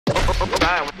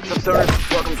Alright, what's up,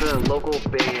 stoners? Welcome to the local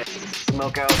band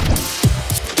Smokeout.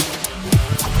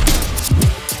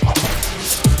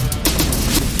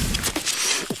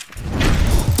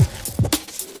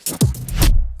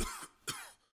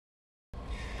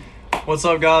 What's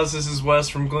up, guys? This is Wes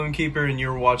from Gloomkeeper, and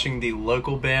you're watching the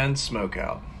local band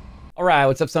Smokeout. Alright,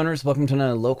 what's up, stoners? Welcome to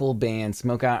another local band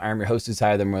Smokeout. I'm your host who's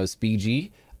higher than most,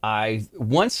 BG. I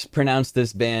once pronounced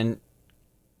this band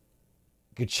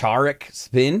Gacharic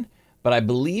spin, but I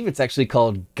believe it's actually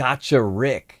called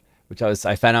Gacharic, which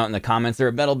I found out in the comments. They're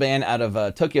a metal band out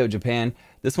of Tokyo, Japan.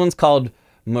 This one's called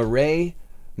Mirai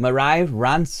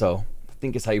Ranso, I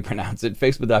think is how you pronounce it.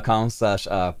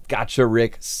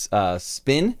 Facebook.com/Gacharic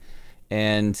spin.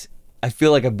 And I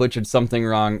feel like I butchered something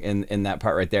wrong in that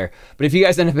part right there. But if you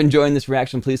guys end up enjoying this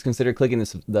reaction, please consider clicking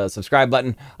the subscribe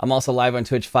button. I'm also live on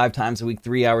Twitch 5 times a week,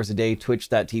 3 hours a day,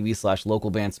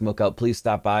 twitch.tv/localbandsmokeout. Please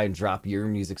stop by and drop your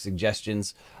music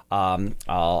suggestions.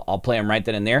 I'll play them right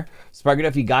then and there. Spark it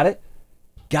up if you got it.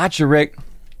 Gotcha, Rick.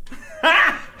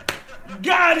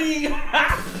 Got him!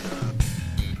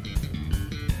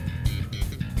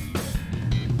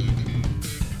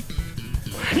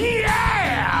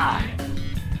 Yeah!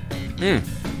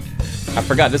 I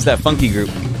forgot, this is that funky group.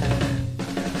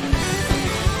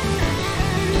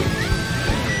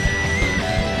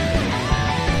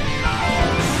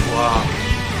 Wow.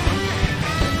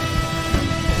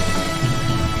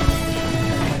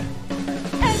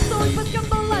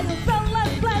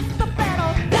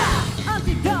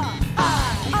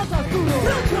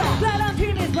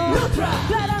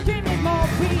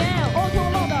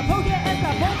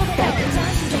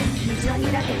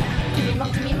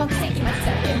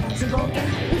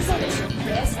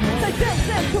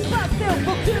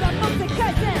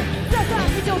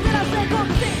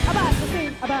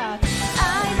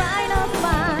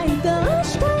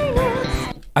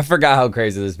 I forgot how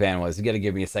crazy this band was. You gotta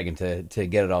give me a second to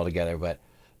get it all together, but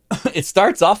it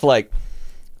starts off like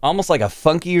almost like a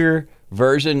funkier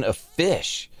version of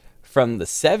Fish from the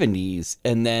 70s,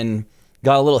 and then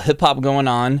got a little hip-hop going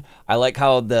on. I like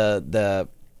how the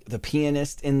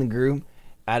pianist in the group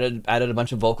added a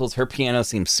bunch of vocals. Her piano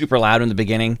seems super loud in the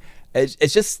beginning.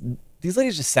 It's just, these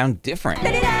ladies just sound different.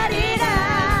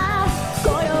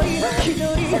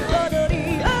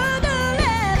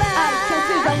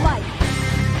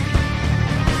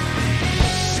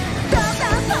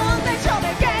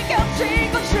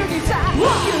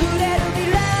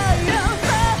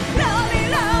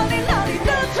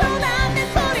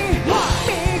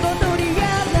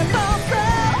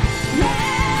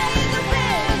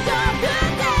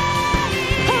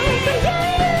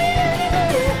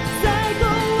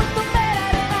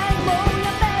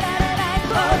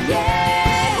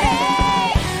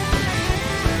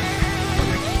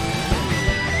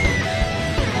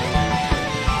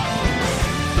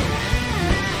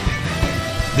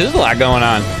 There's a lot going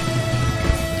on.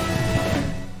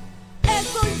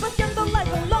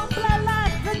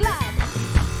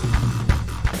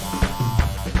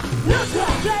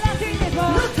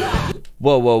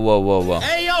 Whoa, whoa, whoa, whoa, whoa.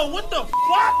 Hey, yo, what the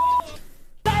fuck?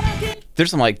 There's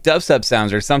some like dubstep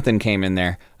sounds or something came in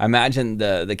there. I imagine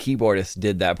the keyboardist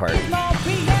did that part.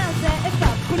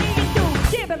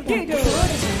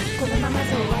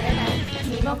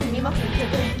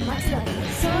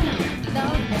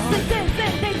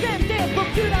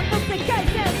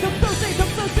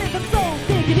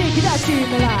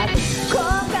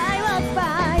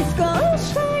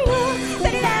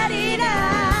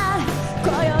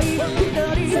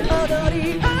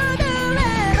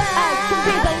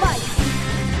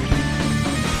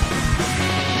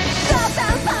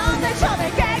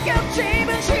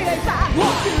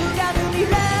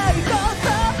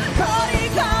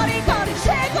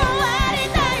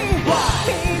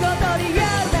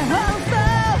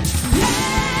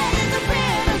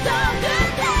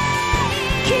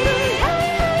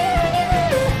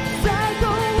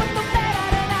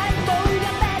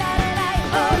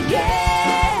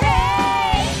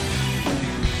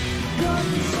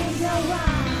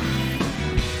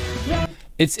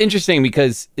 It's interesting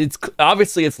because it's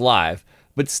obviously it's live,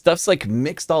 but stuff's like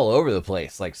mixed all over the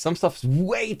place. Like some stuff's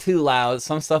way too loud,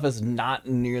 some stuff is not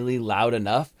nearly loud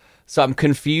enough. So I'm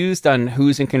confused on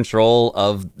who's in control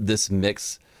of this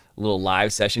mix little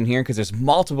live session here, because there's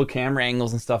multiple camera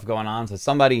angles and stuff going on. So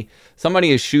somebody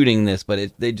is shooting this, but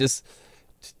it's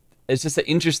just an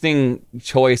interesting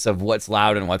choice of what's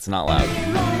loud and what's not loud.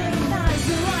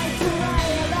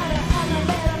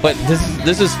 But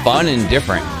this is fun and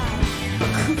different.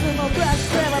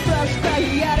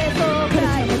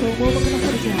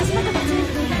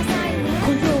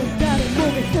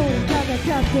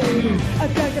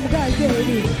 널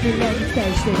괜히 불러줄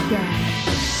때일까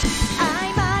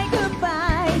I might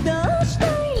goodbye the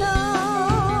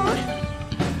style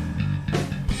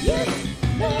Yes,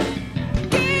 no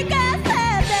네가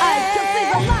세대 I can see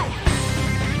the light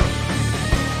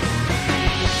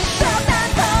떠난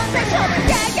컨텐츠를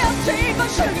깨겹치고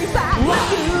술이사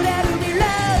그대로 밀려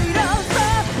일어서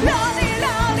러니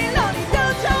러니 러니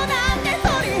도전한 내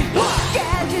소리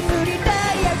깨진 우리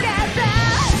따라가자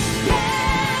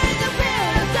Yeah, the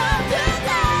better of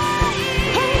tonight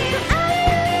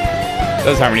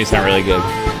Those harmonies sound really good.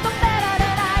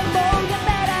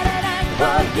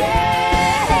 Oh yeah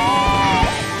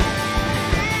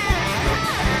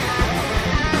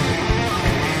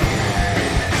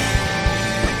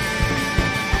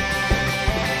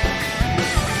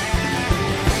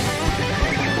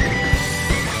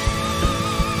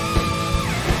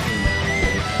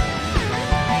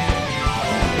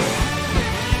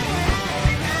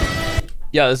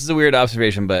Yeah, this is a weird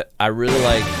observation, but I really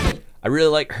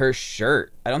like her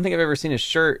shirt. I don't think I've ever seen a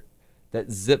shirt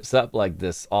that zips up like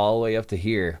this all the way up to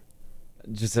here.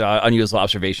 Just an unusual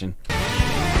observation.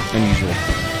 Unusual.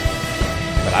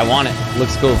 But I want it.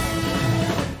 Looks cool.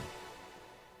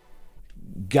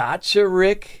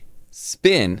 Gacharic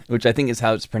spin, which I think is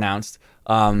how it's pronounced.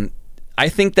 I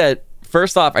think that,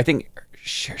 first off, I think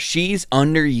she's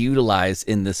underutilized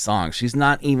in this song. She's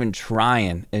not even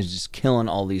trying, and just killing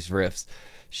all these riffs.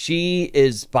 She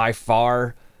is by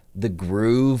far the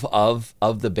groove of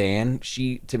the band.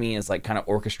 She, to me, is like kind of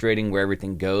orchestrating where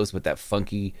everything goes with that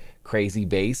funky, crazy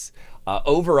bass.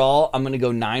 Overall, I'm gonna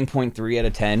go 9.3 out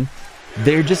of 10.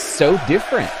 They're just so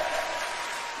different.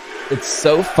 It's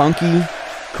so funky,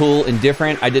 cool, and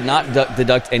different. I did not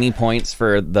deduct any points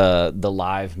for the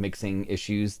live mixing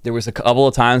issues. There was a couple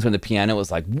of times when the piano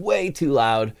was like way too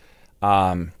loud.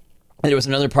 And there was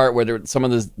another part where some of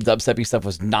the dubstep-y stuff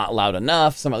was not loud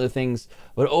enough, some other things.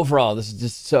 But overall, this is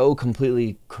just so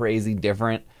completely crazy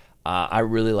different. I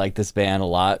really like this band a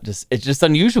lot. It's just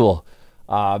unusual.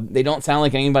 They don't sound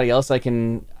like anybody else I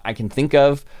can think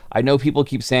of. I know people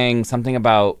keep saying something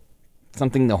about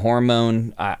the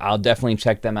Hormone. I'll definitely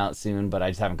check them out soon, but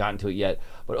I just haven't gotten to it yet.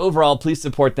 But overall, please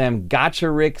support them.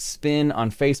 Gacharic Spin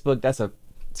on Facebook. That's a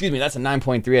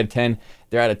 9.3 out of 10.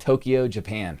 They're out of Tokyo,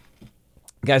 Japan.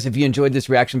 Guys, if you enjoyed this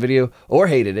reaction video or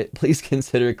hated it, please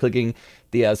consider clicking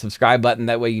the subscribe button.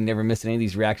 That way you never miss any of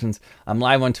these reactions. I'm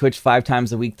live on Twitch 5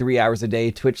 times a week, 3 hours a day,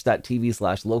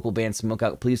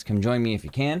 twitch.tv/localbandsmokeout. Please come join me if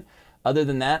you can. Other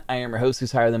than that, I am your host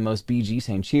who's higher than most, BG,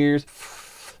 saying cheers.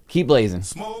 Keep blazing.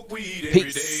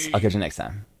 Peace. I'll catch you next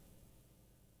time.